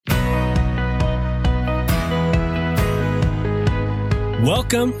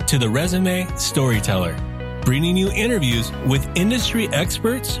Welcome to the Resume Storyteller, bringing you interviews with industry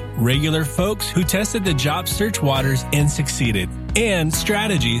experts, regular folks who tested the job search waters and succeeded, and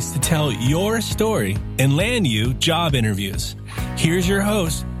strategies to tell your story and land you job interviews. Here's your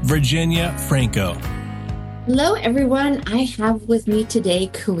host, Virginia Franco. Hello, everyone. I have with me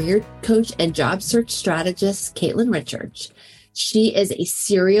today career coach and job search strategist, Caitlin Richards. She is a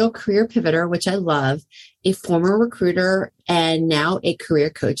serial career pivoter, which I love, a former recruiter, and now a career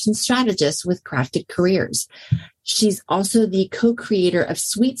coach and strategist with Crafted Careers. She's also the co-creator of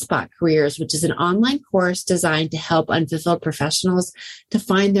Sweet Spot Careers, which is an online course designed to help unfulfilled professionals to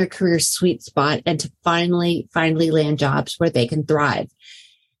find their career sweet spot and to finally land jobs where they can thrive.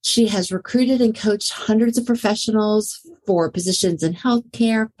 She has recruited and coached hundreds of professionals for positions in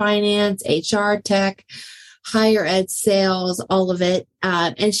healthcare, finance, HR, tech, higher ed, sales, all of it.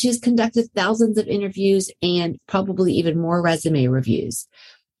 And she's conducted thousands of interviews and probably even more resume reviews.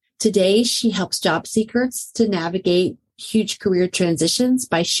 Today, she helps job seekers to navigate huge career transitions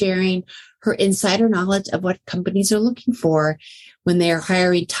by sharing her insider knowledge of what companies are looking for when they are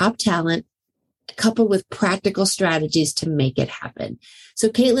hiring top talent, coupled with practical strategies to make it happen. So,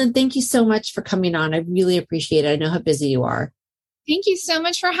 Caitlin, thank you so much for coming on. I really appreciate it. I know how busy you are. Thank you so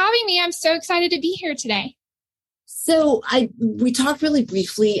much for having me. I'm so excited to be here today. So we talked really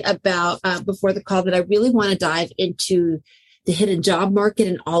briefly about before the call that I really want to dive into the hidden job market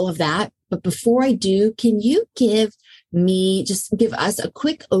and all of that. But before I do, can you give us a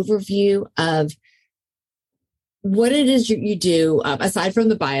quick overview of what it is you do, aside from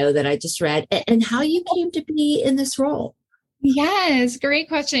the bio that I just read, and how you came to be in this role? Yes, great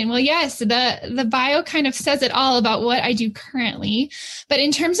question. Well, yes, the bio kind of says it all about what I do currently. But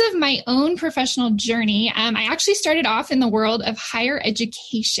in terms of my own professional journey, I actually started off in the world of higher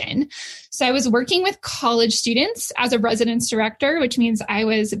education. So I was working with college students as a residence director, which means I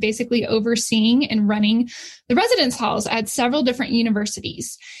was basically overseeing and running the residence halls at several different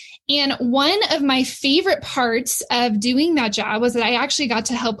universities. And one of my favorite parts of doing that job was that I actually got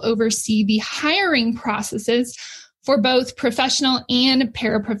to help oversee the hiring processes for both professional and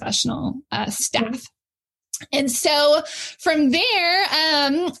paraprofessional staff. And so from there,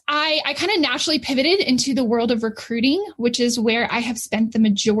 I kind of naturally pivoted into the world of recruiting, which is where I have spent the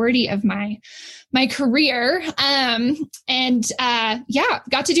majority of my career. Got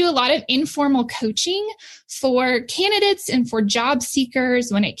to do a lot of informal coaching for candidates and for job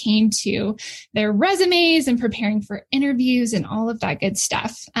seekers when it came to their resumes and preparing for interviews and all of that good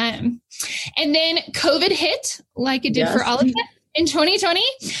stuff. And then COVID hit like it did for all of us in 2020.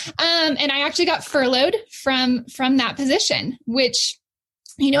 And I actually got furloughed from that position, which,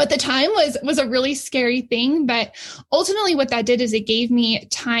 at the time was a really scary thing. But ultimately what that did is it gave me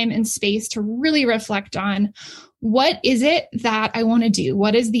time and space to really reflect on what is it that I want to do?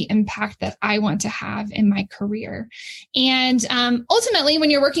 What is the impact that I want to have in my career? And ultimately,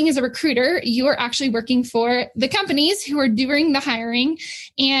 when you're working as a recruiter, you are actually working for the companies who are doing the hiring.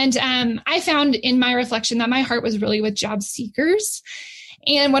 And I found in my reflection that my heart was really with job seekers.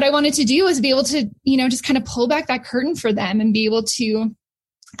 And what I wanted to do was be able to, just kind of pull back that curtain for them and be able to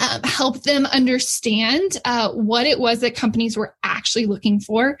help them understand what it was that companies were actually looking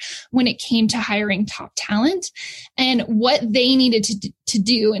for when it came to hiring top talent and what they needed to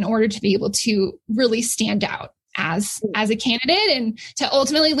do in order to be able to really stand out as a candidate and to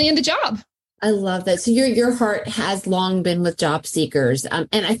ultimately land a job. I love that. So your heart has long been with job seekers. And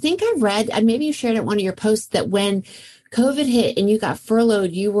I think I read, and maybe you shared it in one of your posts, that when COVID hit and you got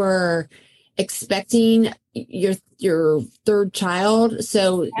furloughed, you were expecting your third child.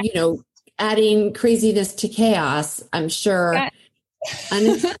 So, adding craziness to chaos, I'm sure,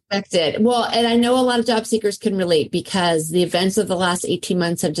 unexpected. Well, and I know a lot of job seekers can relate because the events of the last 18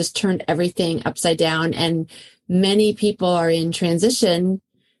 months have just turned everything upside down. And many people are in transition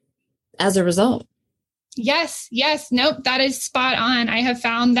as a result. Yes. Nope. That is spot on. I have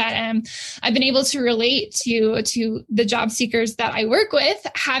found that I've been able to relate to the job seekers that I work with,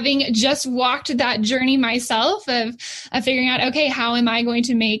 having just walked that journey myself of figuring out, okay, how am I going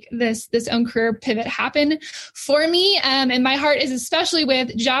to make this own career pivot happen for me? And my heart is especially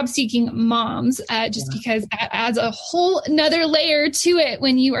with job seeking moms, because that adds a whole nother layer to it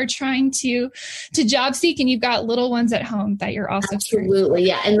when you are trying to job seek and you've got little ones at home that you're also absolutely.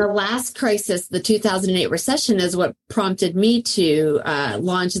 Yeah. And the last crisis, the 2008 recession, is what prompted me to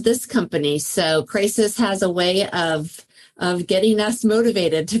launch this company. So crisis has a way of getting us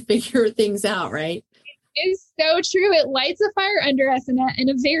motivated to figure things out, right? It's so true. It lights a fire under us in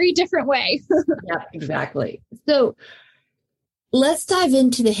a very different way. Yeah, exactly. So let's dive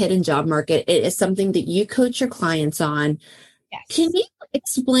into the hidden job market. It is something that you coach your clients on. Yes. Can you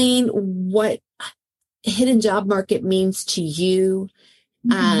explain what hidden job market means to you?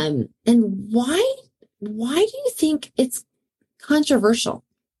 And why do you think it's controversial?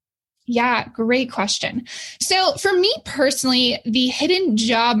 Yeah, great question. So for me personally, the hidden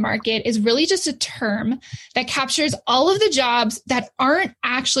job market is really just a term that captures all of the jobs that aren't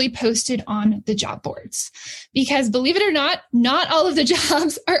actually posted on the job boards. Because believe it or not all of the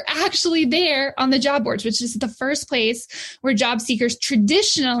jobs are actually there on the job boards, which is the first place where job seekers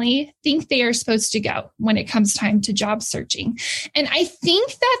traditionally think they are supposed to go when it comes time to job searching. And I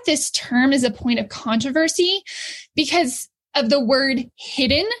think that this term is a point of controversy because of the word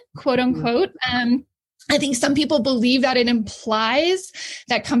hidden, quote unquote. I think some people believe that it implies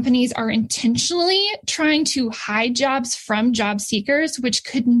that companies are intentionally trying to hide jobs from job seekers, which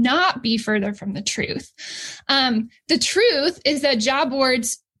could not be further from the truth. The truth is that job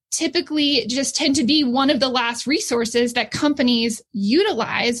boards typically just tend to be one of the last resources that companies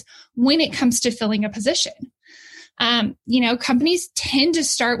utilize when it comes to filling a position. Companies tend to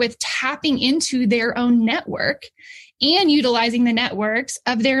start with tapping into their own network and utilizing the networks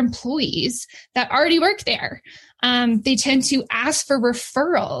of their employees that already work there. They tend to ask for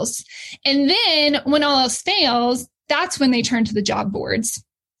referrals. And then when all else fails, that's when they turn to the job boards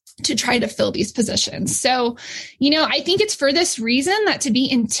to try to fill these positions. So, I think it's for this reason that to be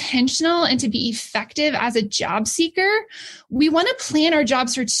intentional and to be effective as a job seeker, we want to plan our job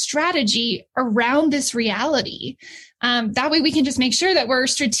search strategy around this reality. That way we can just make sure that we're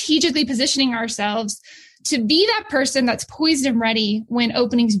strategically positioning ourselves to be that person that's poised and ready when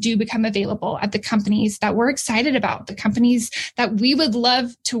openings do become available at the companies that we're excited about, the companies that we would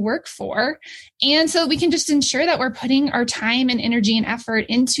love to work for. And so we can just ensure that we're putting our time and energy and effort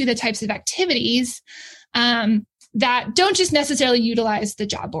into the types of activities that don't just necessarily utilize the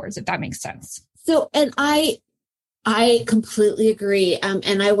job boards, if that makes sense. So, and I completely agree.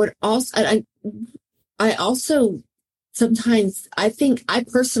 And I would also, I also sometimes I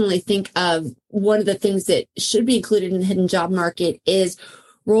personally think of one of the things that should be included in the hidden job market is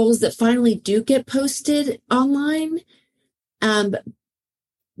roles that finally do get posted online,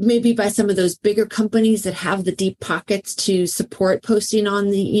 maybe by some of those bigger companies that have the deep pockets to support posting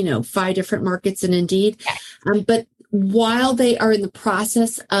on the, 5 different markets and Indeed. But while they are in the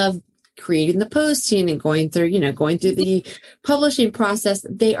process of creating the posting and going through the publishing process,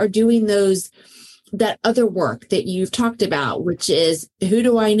 they are doing that other work that you've talked about, which is, who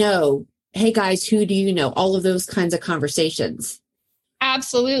do I know? Hey guys, who do you know? All of those kinds of conversations.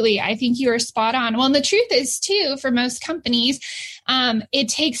 Absolutely. I think you are spot on. Well, and the truth is too, for most companies, it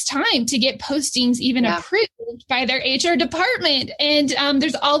takes time to get postings even approved by their HR department. And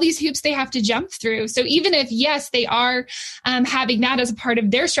there's all these hoops they have to jump through. So even if, yes, they are having that as a part of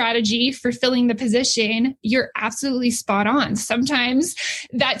their strategy for filling the position, you're absolutely spot on. Sometimes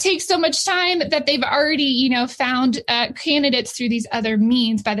that takes so much time that they've already, found candidates through these other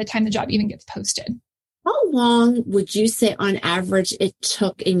means by the time the job even gets posted. How long would you say on average it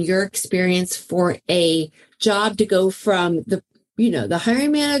took in your experience for a job to go from the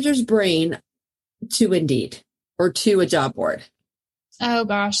hiring manager's brain to Indeed or to a job board? Oh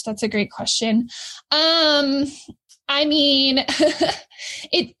gosh, that's a great question. I mean,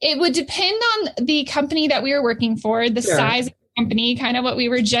 it would depend on the company that we were working for, the size of the company, kind of what we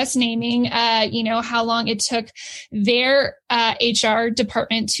were just naming, how long it took their HR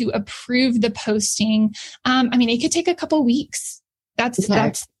department to approve the posting. It could take a couple weeks. That's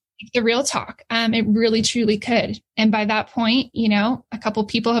the real talk. It really, truly could. And by that point, a couple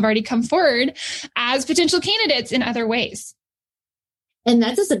people have already come forward as potential candidates in other ways. And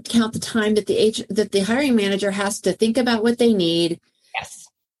that doesn't count the time that the hiring manager has to think about what they need. Yes.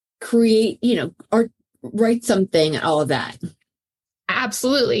 Create, or write something, all of that.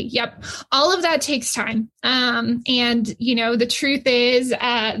 Absolutely. Yep. All of that takes time. The truth is,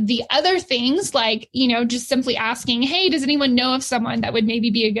 the other things like, just simply asking, hey, does anyone know of someone that would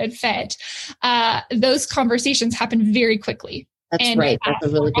maybe be a good fit? Those conversations happen very quickly. That's right. That's a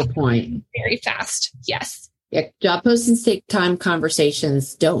really good point. Very fast. Yes. Yeah. Job postings take time.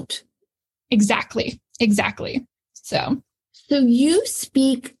 Conversations don't. Exactly. So you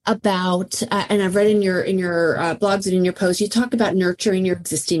speak about, and I've read in your blogs and in your posts, you talk about nurturing your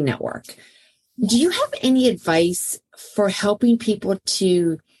existing network. Do you have any advice for helping people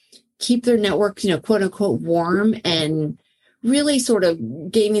to keep their network, quote unquote, warm and really sort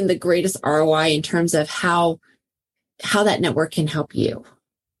of gaining the greatest ROI in terms of how that network can help you?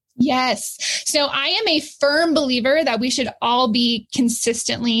 Yes. So I am a firm believer that we should all be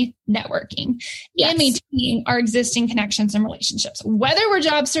consistently networking and maintaining our existing connections and relationships. Whether we're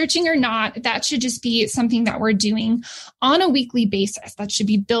job searching or not, that should just be something that we're doing on a weekly basis. That should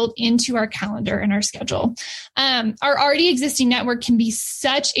be built into our calendar and our schedule. Our already existing network can be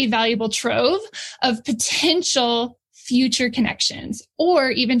such a valuable trove of potential future connections or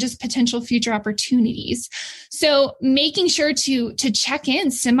even just potential future opportunities. So making sure to check in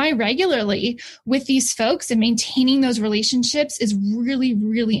semi-regularly with these folks and maintaining those relationships is really,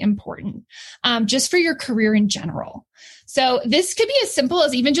 really important, just for your career in general. So this could be as simple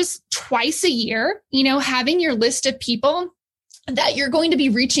as even just twice a year, having your list of people that you're going to be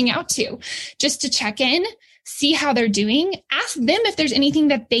reaching out to just to check in, see how they're doing, ask them if there's anything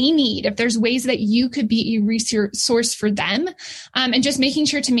that they need, if there's ways that you could be a resource for them, and just making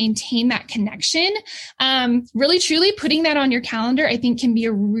sure to maintain that connection. Really, truly putting that on your calendar, I think can be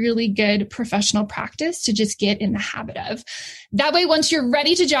a really good professional practice to just get in the habit of. That way, once you're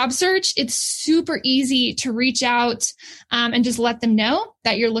ready to job search, it's super easy to reach out and just let them know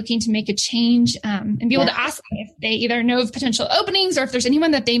that you're looking to make a change, and be able to ask them if they either know of potential openings or if there's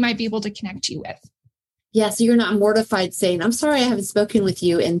anyone that they might be able to connect you with. Yeah, so you're not mortified saying, I'm sorry, I haven't spoken with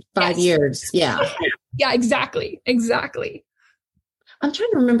you in 5 years. Yeah. Yeah, exactly. I'm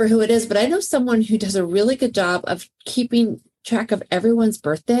trying to remember who it is, but I know someone who does a really good job of keeping track of everyone's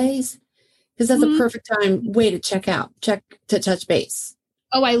birthdays, because that's a perfect way to to touch base.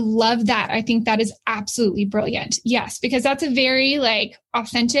 Oh, I love that. I think that is absolutely brilliant. Yes, because that's a very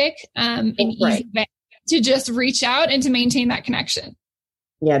authentic and easy way to just reach out and to maintain that connection.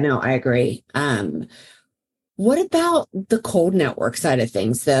 Yeah, no, I agree. What about the cold network side of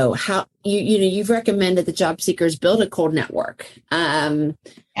things, though? How you've recommended the job seekers build a cold network,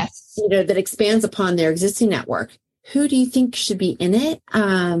 yes, that expands upon their existing network. Who do you think should be in it,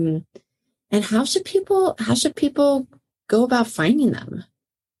 and how should people go about finding them?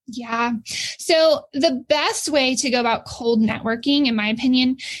 Yeah. So the best way to go about cold networking, in my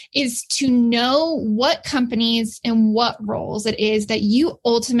opinion, is to know what companies and what roles it is that you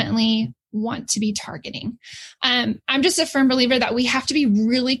ultimately want to be targeting. I'm just a firm believer that we have to be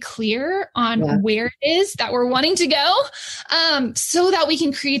really clear on where it is that we're wanting to go, so that we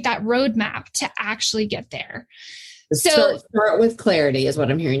can create that roadmap to actually get there. So start with clarity is what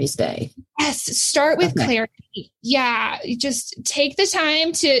I'm hearing you say. Yes. Start with clarity. Yeah. Just take the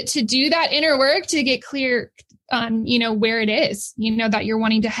time to do that inner work to get clear on, where it is, that you're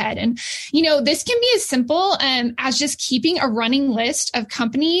wanting to head. And, this can be as simple as just keeping a running list of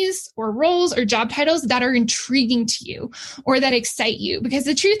companies or roles or job titles that are intriguing to you or that excite you. Because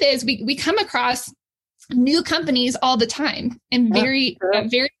the truth is we come across new companies all the time in various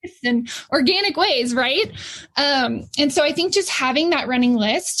and organic ways, right? And so I think just having that running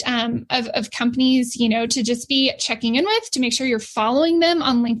list of companies, to just be checking in with, to make sure you're following them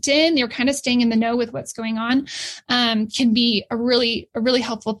on LinkedIn, you're kind of staying in the know with what's going on, can be a really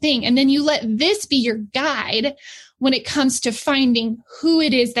helpful thing. And then you let this be your guide when it comes to finding who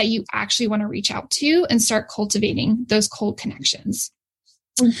it is that you actually want to reach out to and start cultivating those cold connections.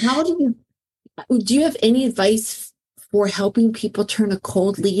 And how do you have any advice for helping people turn a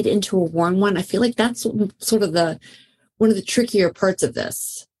cold lead into a warm one? I feel like that's sort of one of the trickier parts of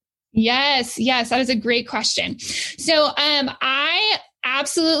this. Yes, that is a great question. So I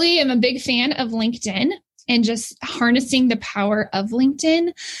absolutely am a big fan of LinkedIn and just harnessing the power of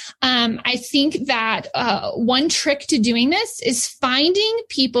LinkedIn. I think that one trick to doing this is finding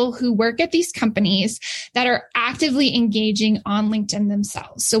people who work at these companies that are actively engaging on LinkedIn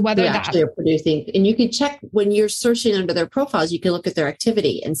themselves. So whether they're producing, and you can check when you're searching under their profiles, you can look at their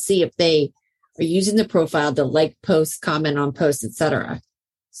activity and see if they are using the profile to like posts, comment on posts, etc.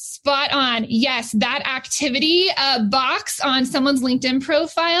 Spot on. Yes, that activity box on someone's LinkedIn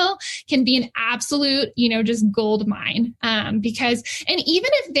profile can be an absolute, just gold mine. Because, and even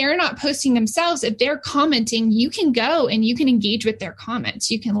if they're not posting themselves, if they're commenting, you can go and you can engage with their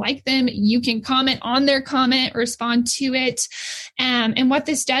comments. You can like them, you can comment on their comment, respond to it. And what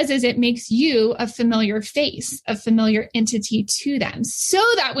this does is it makes you a familiar face, a familiar entity to them, so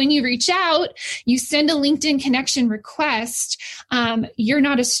that when you reach out, you send a LinkedIn connection request, you're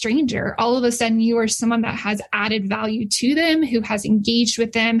not a stranger. All of a sudden, you are someone that has added value to them, who has engaged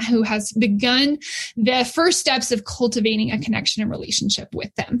with them, who has begun the first steps of cultivating a connection and relationship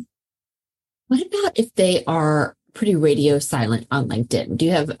with them. What about if they are pretty radio silent on LinkedIn? Do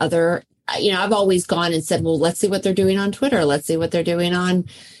you have other, I've always gone and said, well, let's see what they're doing on Twitter. Let's see what they're doing on,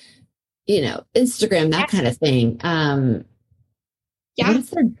 Instagram, that kind of thing.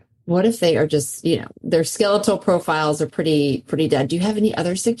 What if they are just, their skeletal profiles are pretty dead? Do you have any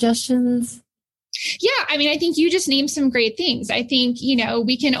other suggestions? Yeah, I mean, I think you just named some great things. I think,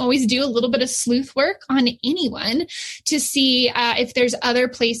 we can always do a little bit of sleuth work on anyone to see if there's other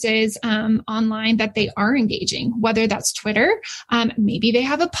places online that they are engaging, whether that's Twitter. Maybe they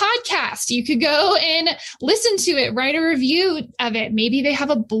have a podcast. You could go and listen to it, write a review of it. Maybe they have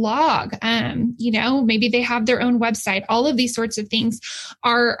a blog. Maybe they have their own website. All of these sorts of things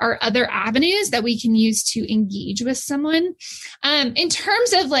are other avenues that we can use to engage with someone. In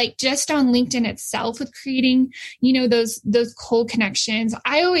terms of like just on LinkedIn itself with creating, those cold connections,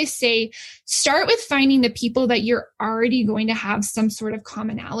 I always say start with finding the people that you're already going to have some sort of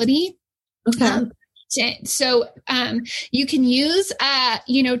commonality. Okay. So you can use,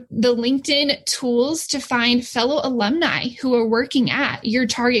 the LinkedIn tools to find fellow alumni who are working at your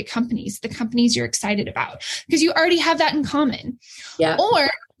target companies, the companies you're excited about, because you already have that in common. Yeah. Or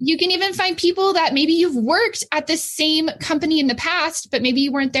you can even find people that maybe you've worked at the same company in the past, but maybe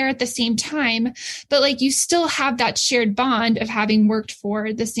you weren't there at the same time, but like you still have that shared bond of having worked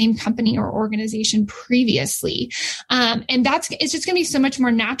for the same company or organization previously. And it's just going to be so much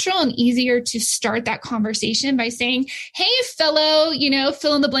more natural and easier to start that conversation by saying, hey, fellow,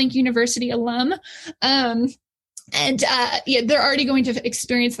 fill in the blank university alum. They're already going to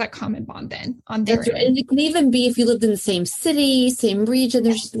experience that common bond then on their end. And it can even be if you lived in the same city, same region.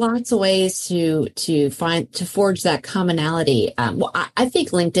 There's lots of ways to forge that commonality. I think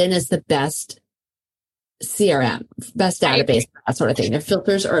LinkedIn is the best CRM, best database, that sort of thing. Their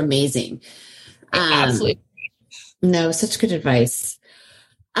filters are amazing. Absolutely. No, such good advice.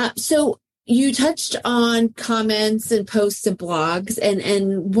 So you touched on comments and posts and blogs,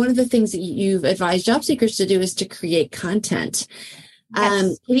 and one of the things that you've advised job seekers to do is to create content.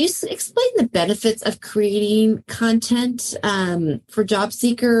 Yes. Can you explain the benefits of creating content for job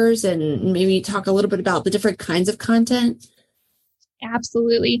seekers, and maybe talk a little bit about the different kinds of content?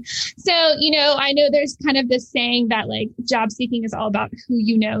 Absolutely. So, I know there's kind of this saying that like job seeking is all about who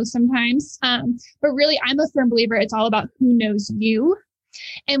you know sometimes, but really I'm a firm believer it's all about who knows you.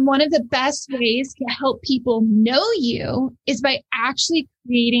 And one of the best ways to help people know you is by actually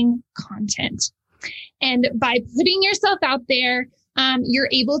creating content. And by putting yourself out there, you're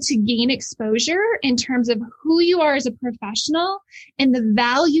able to gain exposure in terms of who you are as a professional and the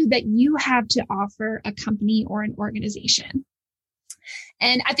value that you have to offer a company or an organization.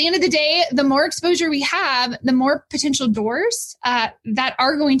 And at the end of the day, the more exposure we have, the more potential doors that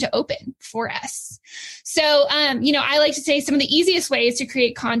are going to open for us. So, I like to say some of the easiest ways to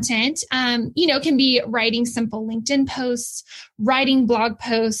create content, can be writing simple LinkedIn posts, writing blog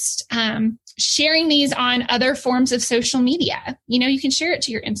posts, sharing these on other forms of social media. You can share it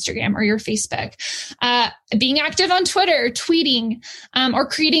to your Instagram or your Facebook, being active on Twitter, tweeting, or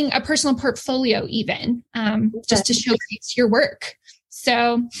creating a personal portfolio even, just to showcase your work.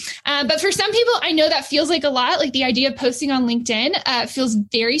 So, but for some people, I know that feels like a lot, like the idea of posting on LinkedIn feels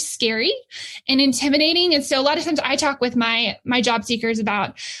very scary and intimidating. And so a lot of times I talk with my job seekers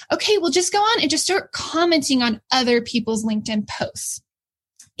about, okay, well, just go on and just start commenting on other people's LinkedIn posts.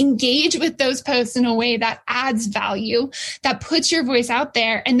 Engage with those posts in a way that adds value, that puts your voice out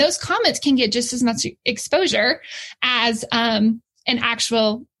there. And those comments can get just as much exposure as an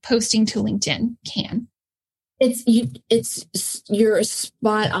actual posting to LinkedIn can. You're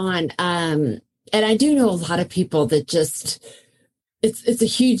spot on. And I do know a lot of people that just, it's a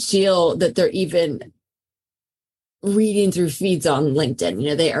huge deal that they're even reading through feeds on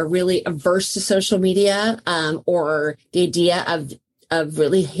LinkedIn. They are really averse to social media, or the idea of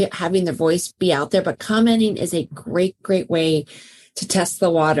really having their voice be out there, but commenting is a great way to test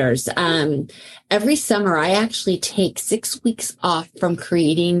the waters. Every summer, I actually take 6 weeks off from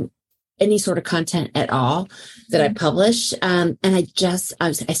creating any sort of content at all that I publish. And I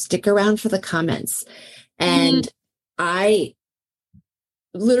stick around for the comments. And I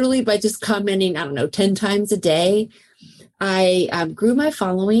literally, by just commenting, 10 times a day, I grew my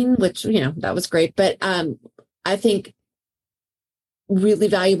following, which, that was great. But I think really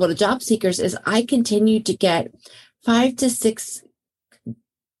valuable to job seekers is I continue to get 5 to 6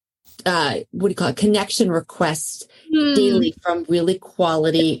 connection requests daily from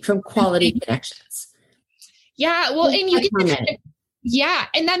quality connections. Yeah. Well, and you get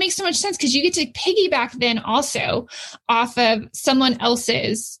and that makes so much sense because you get to piggyback then also off of someone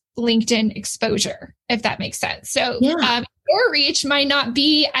else's LinkedIn exposure, if that makes sense. So your reach might not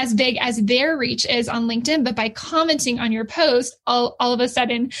be as big as their reach is on LinkedIn, but by commenting on your post, all of a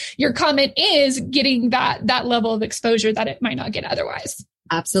sudden your comment is getting that level of exposure that it might not get otherwise.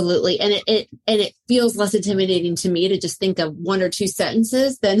 Absolutely. And it feels less intimidating to me to just think of one or two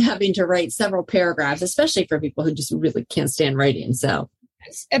sentences than having to write several paragraphs, especially for people who just really can't stand writing. So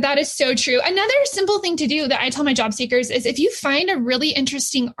that is so true. Another simple thing to do that I tell my job seekers is if you find a really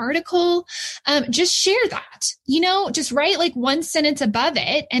interesting article, just share that, just write like one sentence above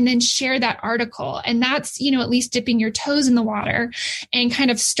it and then share that article. And that's, at least dipping your toes in the water and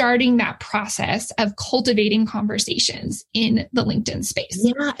kind of starting that process of cultivating conversations in the LinkedIn space.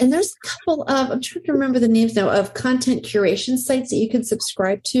 Yeah. And there's a couple of, I'm trying to remember the names now, of content curation sites that you can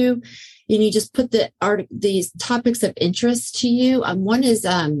subscribe to. And you just put these topics of interest to you. One is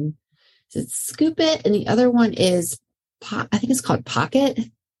Scoop It, and the other one is I think it's called Pocket.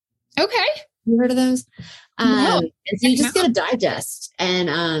 Okay, you heard of those? No. And so you just get a digest,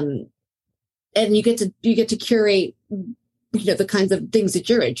 and you get to curate, the kinds of things that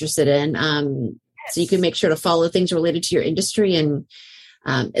you're interested in. So you can make sure to follow things related to your industry, and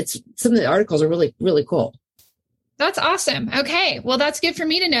it's some of the articles are really, really cool. That's awesome. Okay. Well, that's good for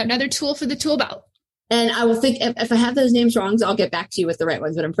me to know. Another tool for the tool belt. And I will think if I have those names wrong, I'll get back to you with the right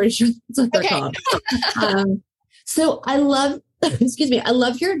ones, but I'm pretty sure that's what they're called. So I love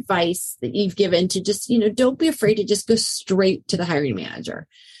your advice that you've given to just, don't be afraid to just go straight to the hiring manager.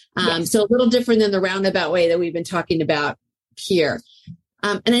 Yes. So a little different than the roundabout way that we've been talking about here.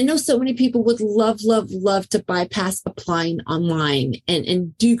 And I know so many people would love to bypass applying online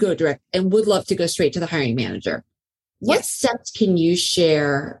and do go direct and would love to go straight to the hiring manager. What steps can you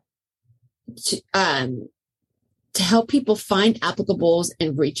share to help people find applicables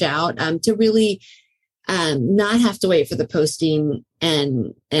and reach out to really not have to wait for the posting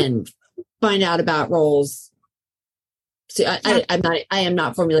and find out about roles? See, I am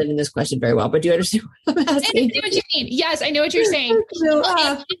not formulating this question very well, but do you understand what I'm asking? I know what you mean. Yes, I know what you're saying.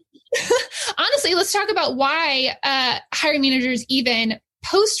 Honestly, let's talk about why hiring managers even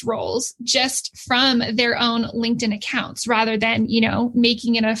post roles just from their own LinkedIn accounts rather than,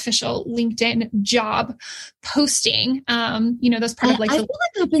 making an official LinkedIn job posting. That's part of like, I feel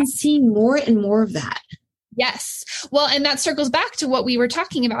like I've been seeing more and more of that. Yes. Well, and that circles back to what we were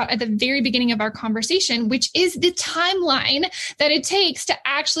talking about at the very beginning of our conversation, which is the timeline that it takes to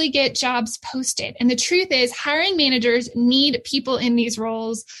actually get jobs posted. And the truth is hiring managers need people in these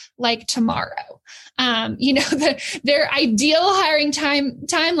roles like tomorrow. Their ideal hiring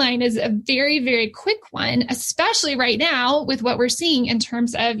timeline is a very, very quick one, especially right now with what we're seeing in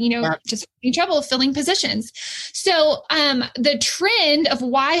terms of, just having trouble filling positions. So the trend of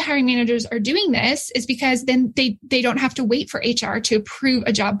why hiring managers are doing this is because then they don't have to wait for HR to approve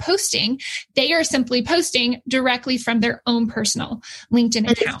a job posting. They are simply posting directly from their own personal LinkedIn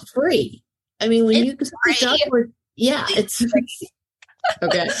account. It's free. I mean, when you it's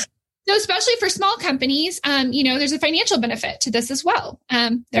okay. So especially for small companies, there's a financial benefit to this as well.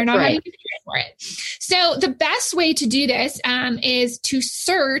 They're not having to pay for it. So the best way to do this is to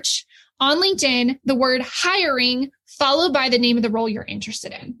search on LinkedIn the word hiring followed by the name of the role you're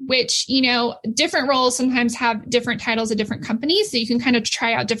interested in, which, different roles sometimes have different titles at different companies. So you can kind of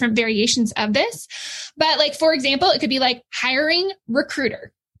try out different variations of this. But like, for example, it could be like hiring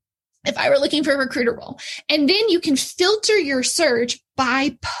recruiter. If I were looking for a recruiter role, and then you can filter your search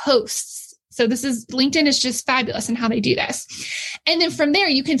by posts. So LinkedIn is just fabulous in how they do this. And then from there,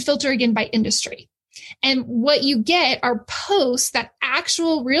 you can filter again by industry. And what you get are posts that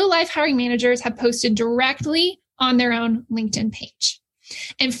actual real life hiring managers have posted directly on their own LinkedIn page.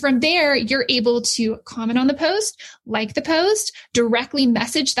 And from there, you're able to comment on the post, like the post, directly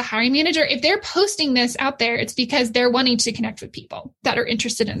message the hiring manager. If they're posting this out there, it's because they're wanting to connect with people that are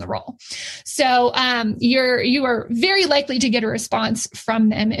interested in the role. So you are very likely to get a response from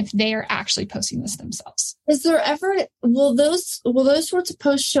them if they are actually posting this themselves. Is there ever, will those sorts of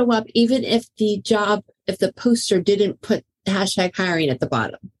posts show up even if the poster didn't put hashtag hiring at the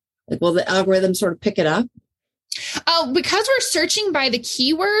bottom? Like, will the algorithm sort of pick it up? Because we're searching by the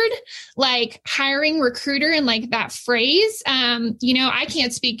keyword, like hiring recruiter and like that phrase, I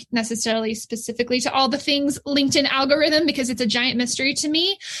can't speak necessarily specifically to all the things LinkedIn algorithm because it's a giant mystery to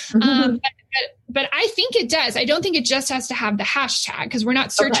me. Mm-hmm. But I think it does. I don't think it just has to have the hashtag because we're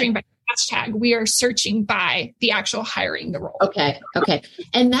not searching by hashtag. We are searching by the actual hiring the role. Okay.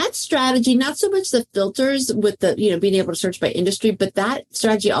 And that strategy, not so much the filters with the, being able to search by industry, but that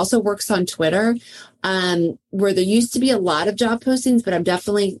strategy also works on Twitter, where there used to be a lot of job postings, but I'm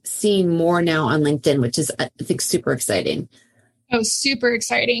definitely seeing more now on LinkedIn, which is, I think, super exciting. Oh, super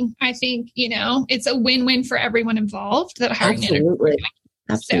exciting. I think, it's a win-win for everyone involved that hiring manager.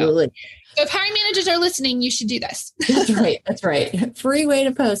 Absolutely. So if hiring managers are listening, you should do this. That's right. Free way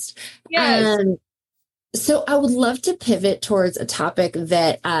to post. Yes. So I would love to pivot towards a topic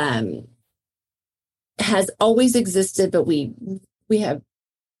that has always existed, but it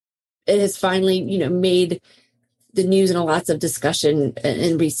has finally, made the news and lots of discussion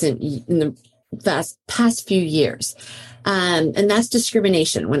in the past few years. And that's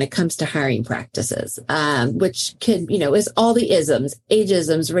discrimination when it comes to hiring practices, which can, is all the isms,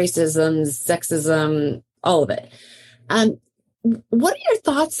 ageisms, racism, sexism, all of it. What are your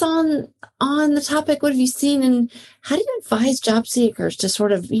thoughts on the topic? What have you seen, and how do you advise job seekers to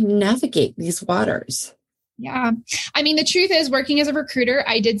sort of navigate these waters? Yeah. I mean, the truth is, working as a recruiter,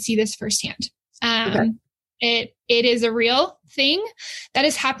 I did see this firsthand. It is a real thing that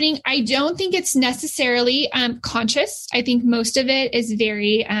is happening. I don't think it's necessarily conscious. I think most of it is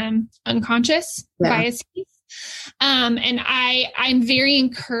very unconscious bias. And I'm very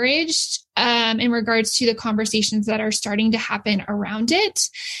encouraged in regards to the conversations that are starting to happen around it,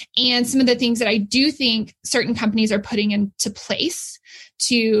 and some of the things that I do think certain companies are putting into place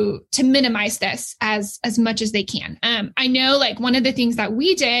to minimize this as much as they can. I know, like, one of the things that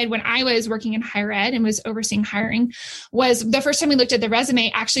we did when I was working in higher ed and was overseeing hiring was the first time we looked at the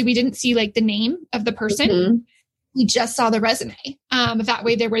resume, actually, we didn't see like the name of the person. Mm-hmm. We just saw the resume. That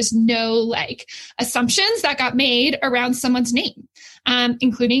way there was no like assumptions that got made around someone's name,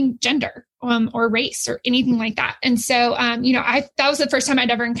 including gender or race or anything like that. And so, that was the first time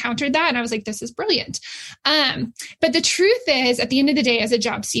I'd ever encountered that. And I was like, this is brilliant. But the truth is, at the end of the day, as a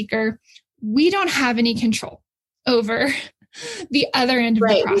job seeker, we don't have any control over the other end of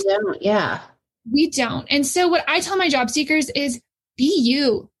the process. We don't. Yeah. We don't. And so what I tell my job seekers is be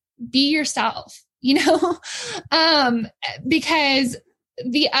you, be yourself. Because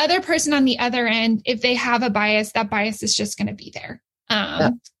the other person on the other end, if they have a bias, that bias is just going to be there.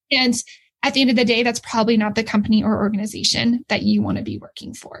 And at the end of the day, that's probably not the company or organization that you want to be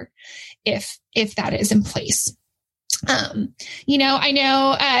working for, if that is in place. I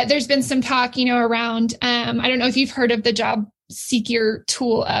know there's been some talk, around, I don't know if you've heard of the job seeker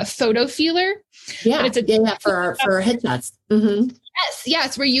tool, Photo Feeler. Yeah, but it's for headshots. Mm-hmm.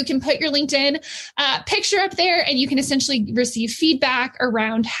 Yes, where you can put your LinkedIn picture up there, and you can essentially receive feedback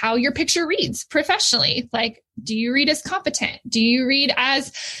around how your picture reads professionally. Like, do you read as competent? Do you read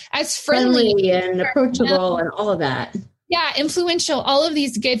as friendly and approachable and all of that? Yeah, influential, all of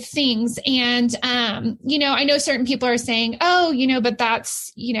these good things. And, I know certain people are saying, but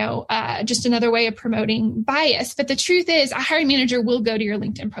that's, just another way of promoting bias. But the truth is, a hiring manager will go to your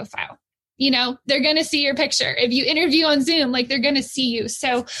LinkedIn profile. They're going to see your picture. If you interview on Zoom, like, they're going to see you.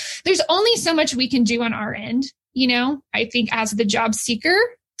 So there's only so much we can do on our end, I think, as the job seeker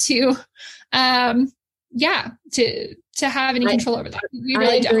to have any control over that. We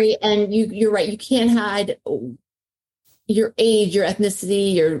really agree. And you're right. You can't hide your age, your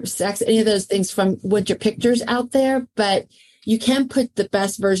ethnicity, your sex, any of those things from what your picture's out there, but you can put the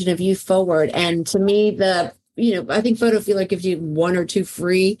best version of you forward. And to me, I think Photo Feeler gives you one or two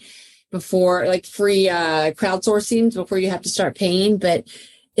free crowdsourcing before you have to start paying, but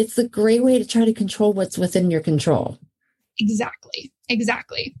it's a great way to try to control what's within your control. Exactly.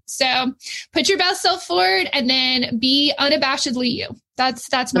 So put your best self forward and then be unabashedly you.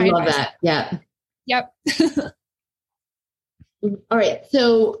 That's my advice. I love that. Yeah. Yep. All right.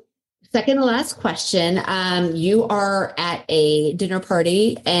 So second to last question. You are at a dinner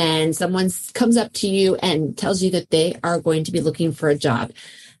party and someone comes up to you and tells you that they are going to be looking for a job.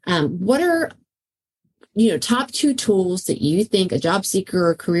 What are, top two tools that you think a job seeker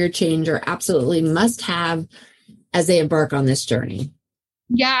or career changer absolutely must have as they embark on this journey?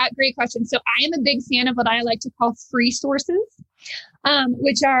 Yeah, great question. So I am a big fan of what I like to call free sources,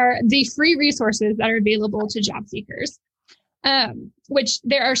 which are the free resources that are available to job seekers. Which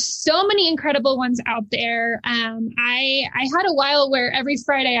there are so many incredible ones out there. I had a while where every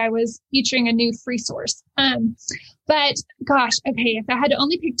Friday I was featuring a new free source. But gosh, okay, if I had to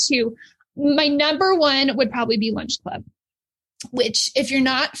only pick two, my number one would probably be Lunch Club, which, if you're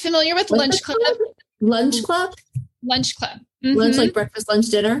not familiar with Lunch Club. Mm-hmm. Lunch, like breakfast, lunch,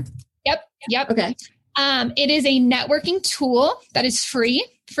 dinner? Yep. Okay. It is a networking tool that is free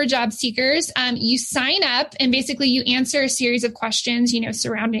for job seekers. You sign up and basically you answer a series of questions,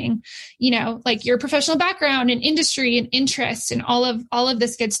 surrounding, like your professional background and industry and interests and all of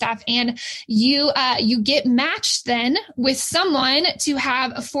this good stuff. And you get matched then with someone to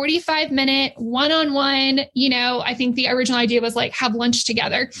have a 45-minute one-on-one, I think the original idea was like have lunch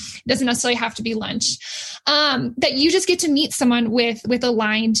together. It doesn't necessarily have to be lunch. That you just get to meet someone with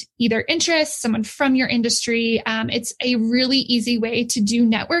aligned either interests, someone from your industry. It's a really easy way to do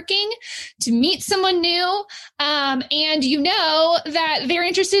networking networking, to meet someone new. And you know that they're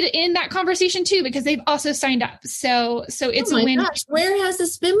interested in that conversation too, because they've also signed up. So it's a win. Gosh, where has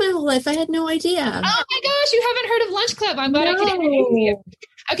this been my whole life? I had no idea. Oh my gosh, you haven't heard of Lunch Club. I'm glad I could introduce you.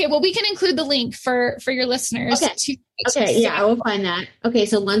 Okay, well, we can include the link for your listeners. Okay, yeah, I will find that. Okay,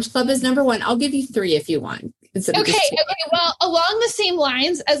 so Lunch Club is number one. I'll give you 3 if you want. Okay. Well, along the same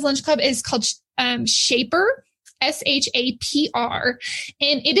lines as Lunch Club is called Shaper, SHAPR,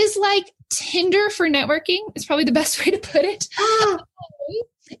 and it is like Tinder for networking. It's probably the best way to put it.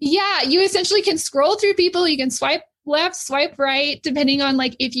 Yeah, you essentially can scroll through people. You can swipe left, swipe right, depending on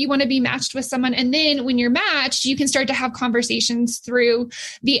like if you want to be matched with someone. And then when you're matched, you can start to have conversations through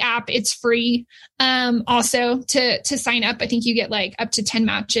the app. It's free. Also to sign up, I think you get like up to 10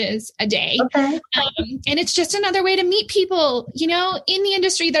 matches a day. Okay. And it's just another way to meet people, you know, in the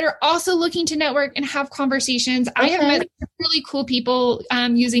industry that are also looking to network and have conversations. Okay. I have met really cool people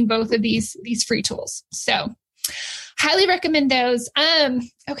using both of these free tools. So highly recommend those.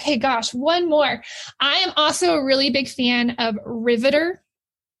 Okay, gosh, one more. I am also a really big fan of Riveter,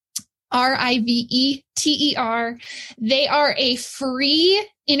 Riveter. They are a free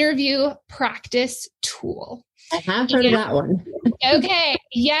interview practice tool. I have heard of that one. Okay.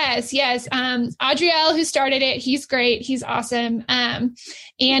 Yes. Adriel, who started it, he's great. He's awesome.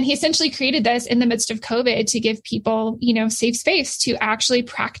 And he essentially created this in the midst of COVID to give people, you know, safe space to actually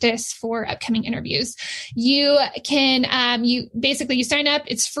practice for upcoming interviews. You can, you sign up,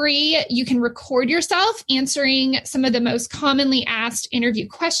 it's free. You can record yourself answering some of the most commonly asked interview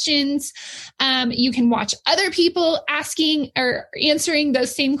questions. You can watch other people asking or answering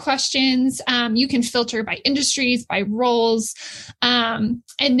those same questions. You can filter by industries, by roles.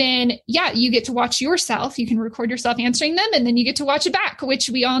 And then, you get to watch yourself. You can record yourself answering them, and then you get to watch it back, which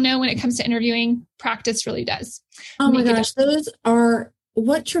we all know when it comes to interviewing, practice really does. Oh my gosh, those are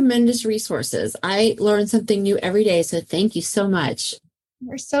what tremendous resources. I learn something new every day. So thank you so much.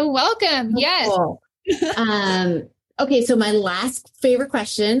 You're so welcome. Yes. Cool. Okay, so my last favorite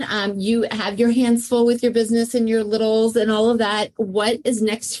question. You have your hands full with your business and your littles and all of that. What is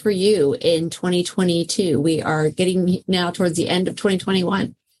next for you in 2022? We are getting now towards the end of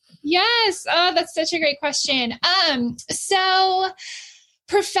 2021. Yes. Oh, that's such a great question. So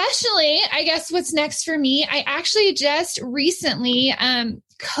professionally, I guess what's next for me, I actually just recently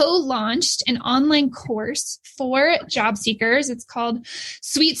co-launched an online course for job seekers. It's called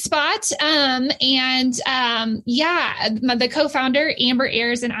Sweet Spot. The co-founder, Amber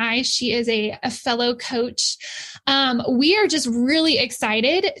Ayers, and she is a fellow coach. We are just really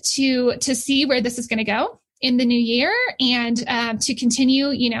excited to see where this is going to go in the new year, and to continue,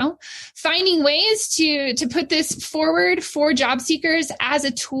 you know, finding ways to put this forward for job seekers as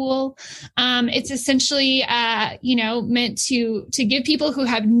a tool. It's essentially, meant to give people who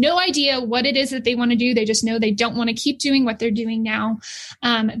have no idea what it is that they want to do. They just know they don't want to keep doing what they're doing now.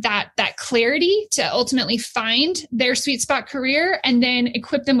 That clarity to ultimately find their sweet spot career, and then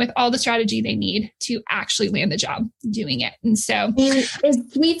equip them with all the strategy they need to actually land the job doing it. And so,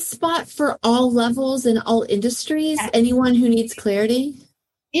 is Sweet Spot for all levels and all industries? Yes. Anyone who needs clarity?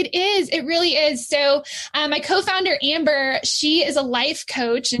 It is. It really is. So my co-founder, Amber, she is a life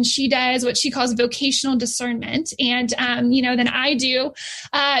coach, and she does what she calls vocational discernment. And, then I do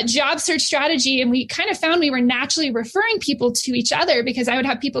job search strategy. And we kind of found we were naturally referring people to each other, because I would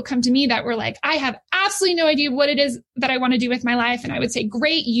have people come to me that were like, I have absolutely no idea what it is that I want to do with my life. And I would say,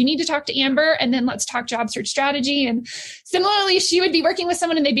 great, you need to talk to Amber, and then let's talk job search strategy. And similarly, she would be working with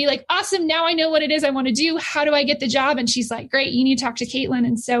someone and they'd be like, awesome, now I know what it is I want to do. How do I get the job? And she's like, great, you need to talk to Caitlin.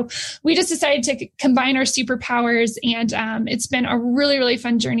 And so we just decided to combine our superpowers, and it's been a really, really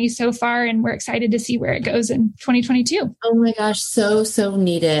fun journey so far. And we're excited to see where it goes in 2022. Oh my gosh. So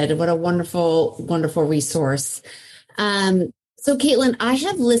needed. What a wonderful, wonderful resource. So Caitlin, I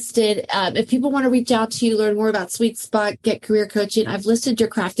have listed, if people want to reach out to you, learn more about Sweet Spot, get career coaching, I've listed your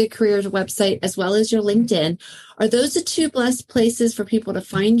Crafted Careers website as well as your LinkedIn. Are those the two best places for people to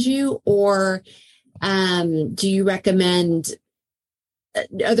find you? Or do you recommend,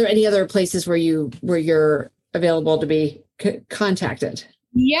 are there any other places where you're available to be contacted?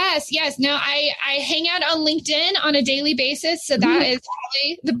 Yes. No, I hang out on LinkedIn on a daily basis. So that is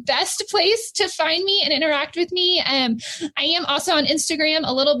probably the best place to find me and interact with me. I am also on Instagram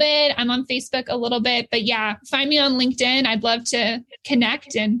a little bit. I'm on Facebook a little bit, but find me on LinkedIn. I'd love to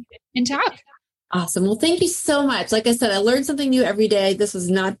connect and talk. Awesome. Well, thank you so much. Like I said, I learned something new every day. This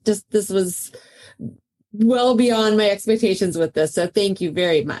was well beyond my expectations with this. So thank you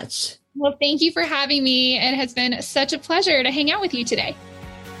very much. Well, thank you for having me. It has been such a pleasure to hang out with you today.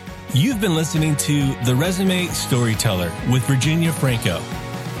 You've been listening to The Resume Storyteller with Virginia Franco.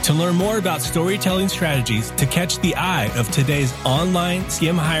 To learn more about storytelling strategies to catch the eye of today's online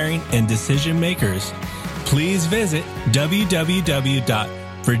skim hiring and decision makers, please visit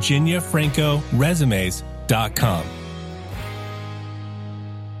www.virginiafrancoresumes.com.